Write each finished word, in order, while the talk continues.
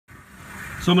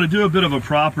So I'm going to do a bit of a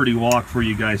property walk for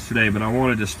you guys today, but I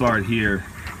wanted to start here.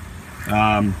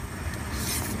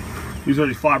 These are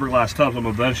these fiberglass tubs I'm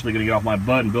eventually going to get off my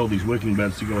butt and build these wicking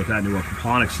beds to go with that new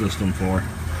aquaponics system for.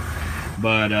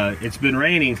 But it's been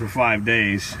raining for 5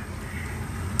 days.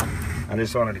 I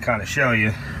just wanted to kind of show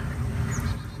you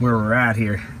where we're at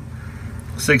here.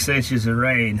 6 inches of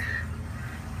rain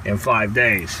in 5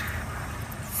 days.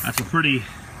 That's a pretty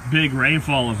big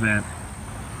rainfall event.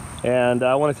 And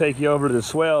I want to take you over to the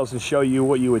swales and show you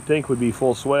what you would think would be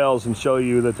full swales and show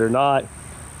you that they're not,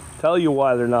 tell you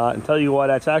why they're not, and tell you why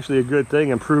that's actually a good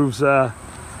thing and proves how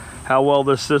well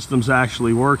this system's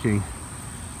actually working.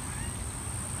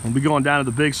 We'll be going down to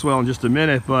the big swale in just a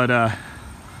minute, but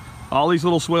all these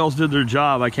little swales did their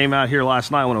job. I came out here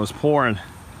last night when it was pouring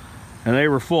and they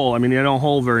were full. I mean, they don't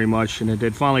hold very much, and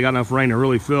they'd finally got enough rain to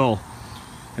really fill,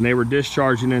 and they were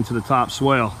discharging into the top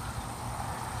swale.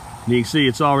 And you can see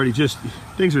it's already just,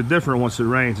 things are different once it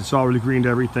rains. It's already greened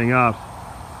everything up.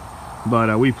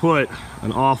 But we put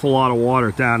an awful lot of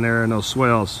water down there in those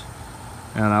swales,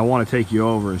 and I want to take you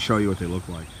over and show you what they look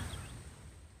like.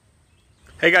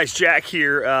 Hey guys, Jack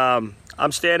here.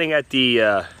 I'm standing at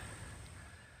the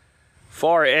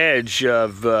far edge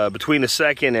of between the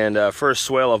second and first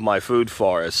swale of my food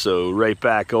forest. So right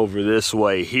back over this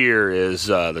way here is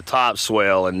the top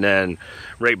swale, and then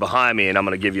right behind me, and I'm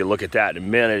going to give you a look at that in a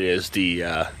minute, is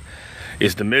the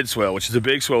mid swale, which is the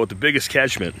big swale with the biggest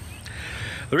catchment.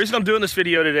 The reason I'm doing this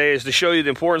video today is to show you the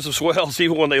importance of swales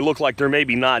even when they look like they're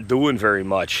maybe not doing very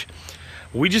much.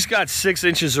 We just got 6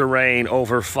 inches of rain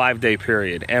over a 5-day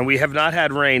period, and we have not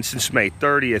had rain since May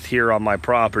 30th here on my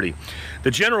property.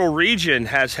 The general region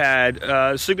has had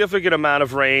a significant amount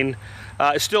of rain.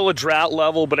 It's still a drought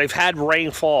level, but they've had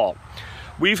rainfall.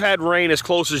 We've had rain as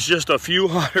close as just a few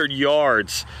hundred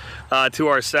yards to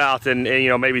our south, and you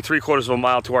know, maybe 3/4 of a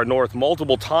mile to our north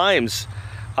multiple times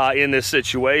in this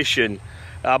situation.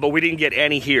 But we didn't get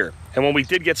any here. And when we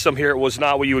did get some here, it was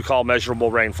not what you would call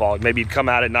measurable rainfall. Maybe you'd come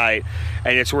out at night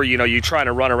and it's where, you know, you're trying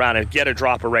to run around and get a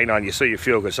drop of rain on you so you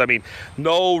feel good. So, I mean,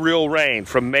 no real rain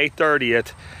from May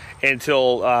 30th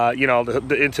until, you know,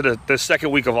 into the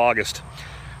second week of August.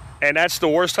 And that's the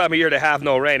worst time of year to have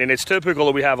no rain. And it's typical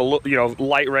that we have, you know,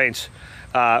 light rains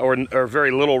or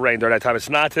very little rain during that time. It's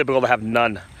not typical to have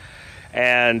none.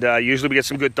 And usually we get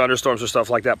some good thunderstorms or stuff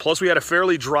like that. Plus we had a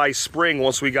fairly dry spring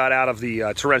once we got out of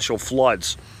the torrential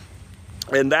floods.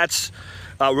 And that's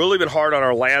really been hard on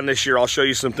our land this year. I'll show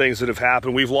you some things that have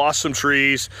happened. We've lost some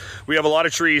trees. We have a lot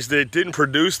of trees that didn't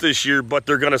produce this year, but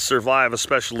they're going to survive,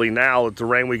 especially now with the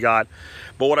rain we got.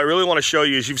 But what I really want to show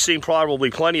you is, you've seen probably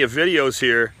plenty of videos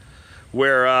here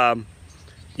where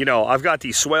you know, I've got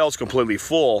these swales completely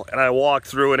full, and I walk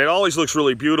through, and it always looks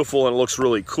really beautiful and it looks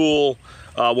really cool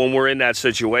when we're in that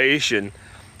situation.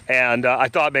 And I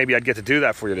thought maybe I'd get to do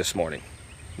that for you this morning.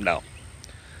 No.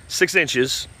 6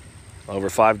 inches over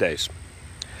 5 days.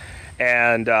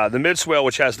 And the mid swale,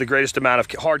 which has the greatest amount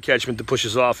of hard catchment that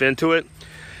pushes off into it,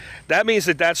 that means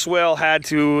that that swale had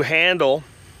to handle,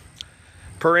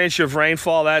 per inch of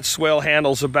rainfall, that swale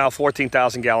handles about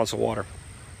 14,000 gallons of water.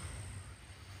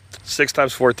 6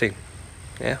 times 14.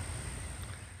 Yeah.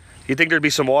 You'd think there'd be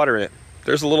some water in it.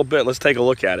 There's a little bit. Let's take a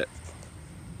look at it.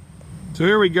 So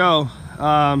here we go.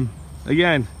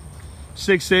 Again,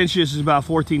 6 inches is about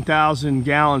 14,000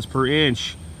 gallons per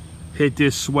inch hit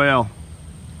this swale.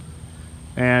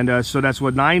 And so that's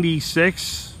what,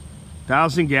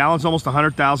 96,000 gallons, almost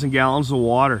 100,000 gallons of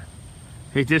water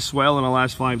hit this swale in the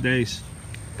last 5 days.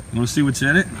 You want to see what's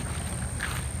in it?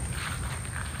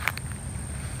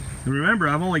 And remember,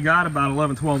 I've only got about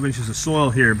 11-12 inches of soil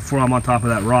here before I'm on top of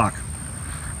that rock.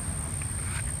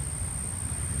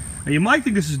 Now, you might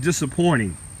think this is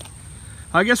disappointing.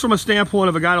 I guess from a standpoint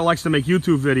of a guy that likes to make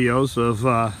YouTube videos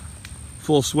of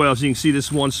full swales, you can see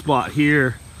this one spot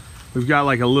here. We've got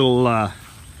like a little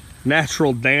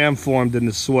natural dam formed in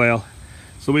the swale.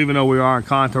 So even though we are on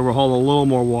contour, we're holding a little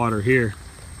more water here.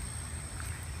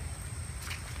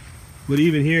 But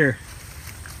even here,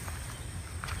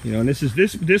 you know, and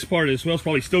this part of the swale's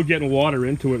probably still getting water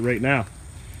into it right now.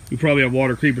 We probably have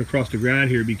water creeping across the ground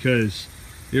here because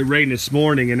it rained this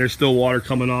morning and there's still water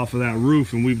coming off of that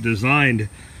roof, and we've designed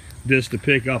this to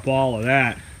pick up all of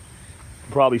that.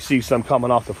 You'll probably see some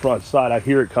coming off the front side. I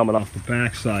hear it coming off the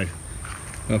back side.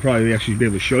 I'll probably actually be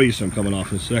able to show you some coming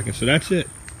off in a second. So that's it.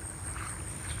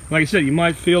 Like I said, you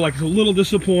might feel like it's a little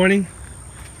disappointing.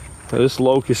 This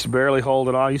locust is barely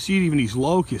holding on. You see, even these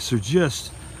locusts are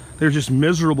just, they're just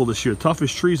miserable this year.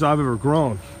 Toughest trees I've ever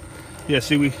grown. Yeah,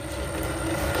 see, we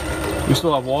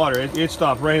still have water. It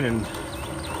stopped raining,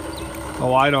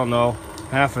 oh, I don't know,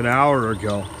 half an hour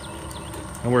ago,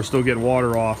 and we're still getting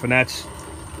water off. And that's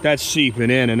that's seeping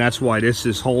in, and that's why this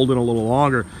is holding a little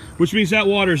longer, which means that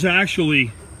water is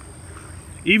actually,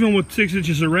 even with 6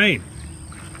 inches of rain,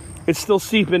 it's still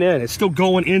seeping in. It's still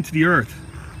going into the earth.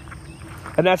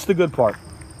 And that's the good part.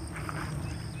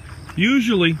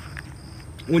 Usually,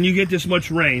 when you get this much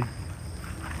rain,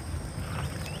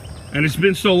 and it's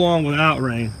been so long without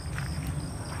rain,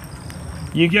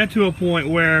 you get to a point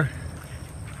where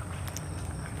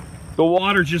the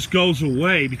water just goes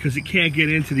away because it can't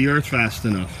get into the earth fast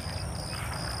enough.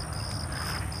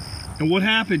 And what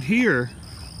happened here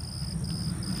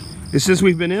is, since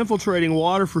we've been infiltrating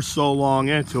water for so long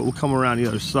into it, we'll come around the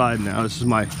other side now. This is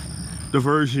my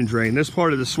diversion drain. This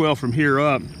part of the swale from here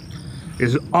up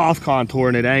is off contour,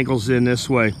 and it angles in this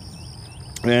way.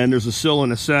 And there's a sill in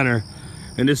the center,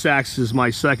 and this acts as my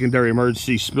secondary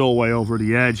emergency spillway over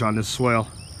the edge on this swale.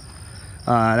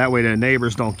 That way the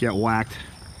neighbors don't get whacked.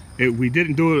 We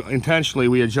didn't do it intentionally.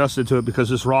 We adjusted to it because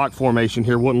this rock formation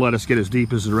here wouldn't let us get as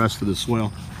deep as the rest of the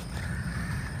swale.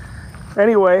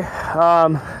 Anyway,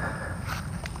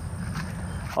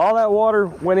 all that water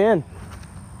went in.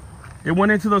 It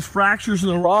went into those fractures in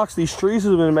the rocks these trees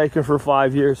have been making for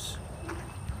 5 years.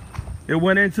 It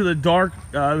went into the dark,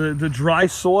 the dry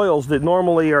soils that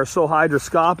normally are so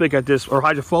hygroscopic at this, or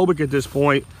hydrophobic at this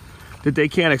point, that they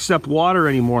can't accept water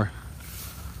anymore.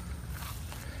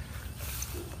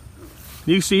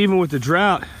 You can see, even with the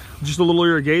drought, just a little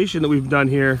irrigation that we've done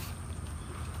here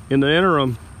in the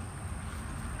interim,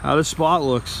 how this spot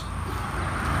looks.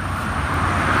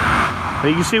 And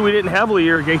you can see we didn't heavily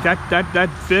irrigate. That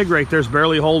fig right there is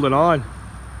barely holding on.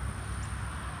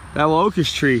 That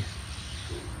locust tree,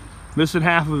 missing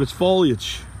half of its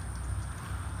foliage.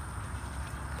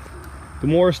 The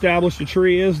more established a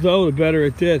tree is, though, the better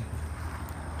it did.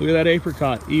 Look at that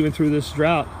apricot, even through this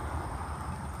drought.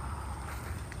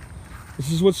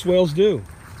 This is what swales do.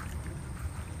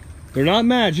 They're not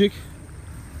magic.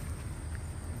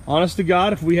 Honest to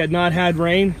God, if we had not had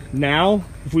rain now,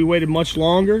 if we waited much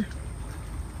longer,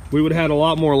 we would have had a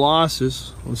lot more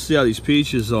losses. Let's see how these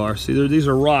peaches are. See, these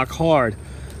are rock hard.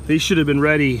 These should have been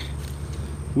ready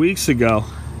weeks ago.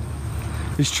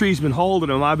 This tree's been holding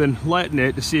them. I've been letting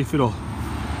it to see if it'll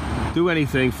do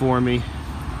anything for me.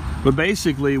 But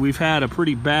basically, we've had a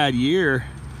pretty bad year,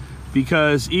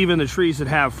 because even the trees that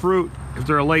have fruit, if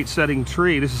they're a late setting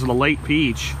tree, this is a late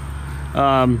peach.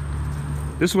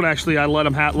 This one actually, I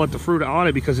let the fruit on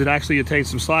it because it actually attained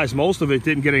some size. Most of it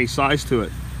didn't get any size to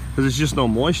it because there's just no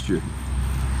moisture.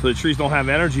 So the trees don't have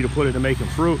energy to put into making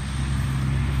fruit.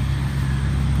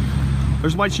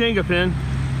 There's my chingapin.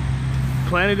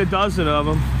 Planted a dozen of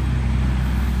them.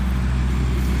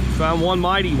 Found one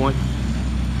mighty one.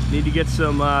 Need to get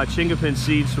some chingapin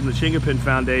seeds from the Chingapin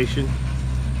Foundation.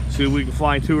 See if we can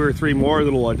find 2 or 3 more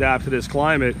that'll adapt to this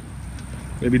climate.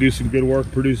 Maybe do some good work,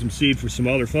 produce some seed for some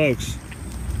other folks.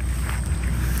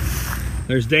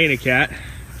 There's Dana Cat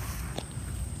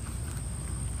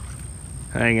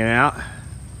hanging out.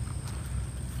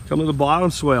 Come to the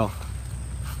bottom swale.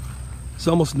 It's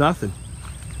almost nothing.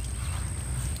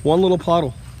 One little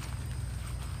puddle.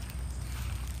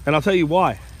 And I'll tell you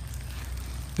why.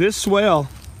 This swale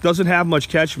doesn't have much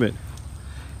catchment.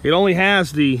 It only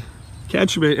has the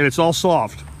catchment, and it's all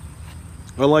soft.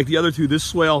 Unlike the other two, this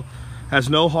swale has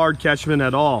no hard catchment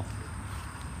at all.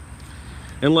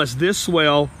 Unless this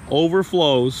swale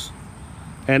overflows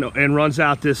and runs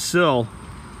out this sill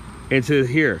into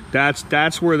here.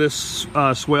 That's where this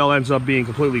swale ends up being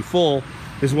completely full,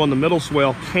 is when the middle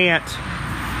swale can't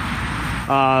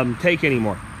take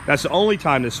anymore. That's the only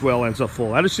time this swale ends up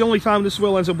full. That is the only time this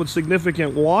swale ends up with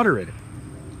significant water in it.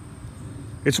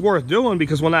 It's worth doing,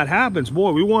 because when that happens,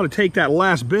 boy, we want to take that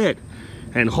last bit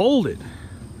and hold it.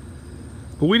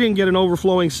 But we didn't get an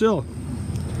overflowing sill.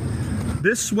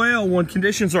 This swale, when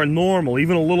conditions are normal,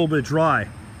 even a little bit dry,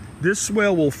 this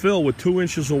swale will fill with 2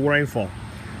 inches of rainfall.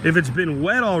 If it's been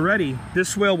wet already, this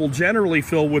swale will generally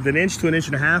fill with 1 inch to 1.5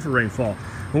 inches of rainfall.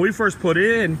 When we first put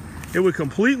it in, it would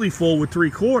completely full with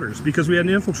 3/4 because we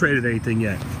hadn't infiltrated anything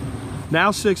yet.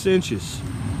 Now 6 inches.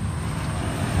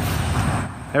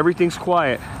 Everything's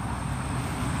quiet.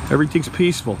 Everything's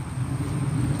peaceful.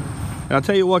 And I'll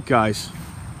tell you what, guys.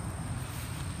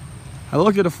 I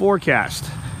looked at a forecast.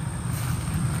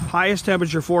 Highest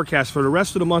temperature forecast for the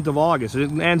rest of the month of August.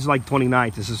 It ends like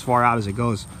 29th. This is as far out as it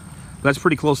goes. That's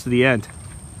pretty close to the end.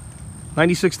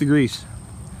 96 degrees.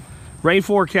 Rain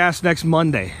forecast next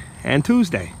Monday and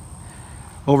Tuesday.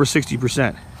 Over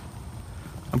 60%.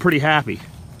 I'm pretty happy.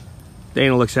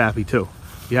 Dana looks happy too.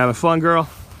 You having fun, girl?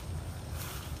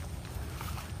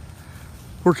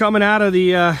 We're coming out of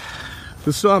the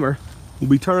summer. We'll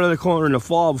be turning the corner in the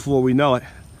fall before we know it.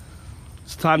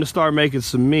 It's time to start making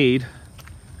some mead.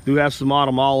 Do have some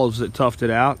autumn olives that tufted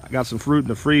out. I got some fruit in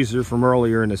the freezer from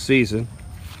earlier in the season.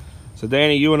 So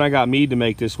Danny, you and I got mead to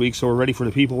make this week, so we're ready for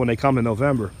the people when they come in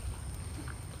November.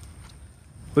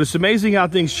 But it's amazing how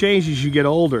things change as you get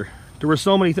older. There were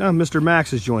so many things. Mr.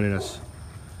 Max is joining us.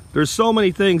 There's so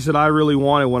many things that I really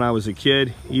wanted when I was a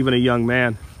kid, even a young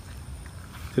man.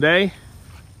 Today,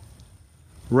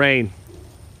 rain.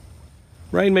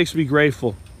 Rain makes me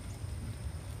grateful.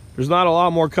 There's not a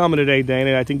lot more coming today,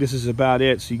 Dana. I think this is about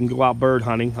it, so you can go out bird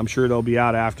hunting. I'm sure they'll be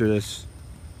out after this.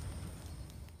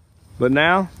 But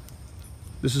now,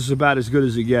 this is about as good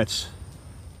as it gets.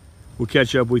 We'll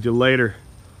catch up with you later.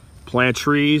 Plant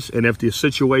trees, and if the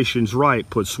situation's right,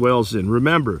 put swales in.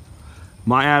 Remember,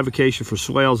 my advocacy for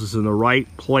swales is in the right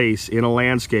place in a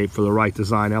landscape for the right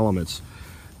design elements.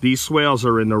 These swales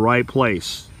are in the right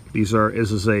place. This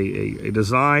is a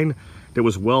design that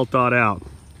was well thought out.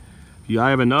 I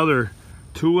have another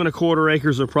 2 1/4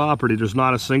 acres of property. There's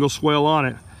not a single swale on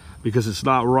it because it's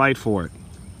not right for it.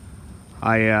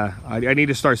 I need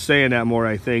to start saying that more.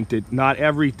 I think that not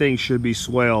everything should be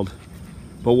swaled,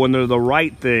 but when they're the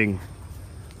right thing,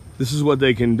 this is what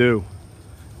they can do.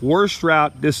 Worst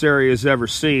drought this area has ever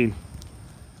seen,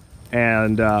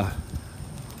 and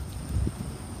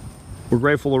we're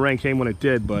grateful the rain came when it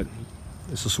did, but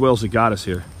it's the swales that got us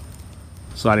here.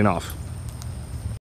 Signing off.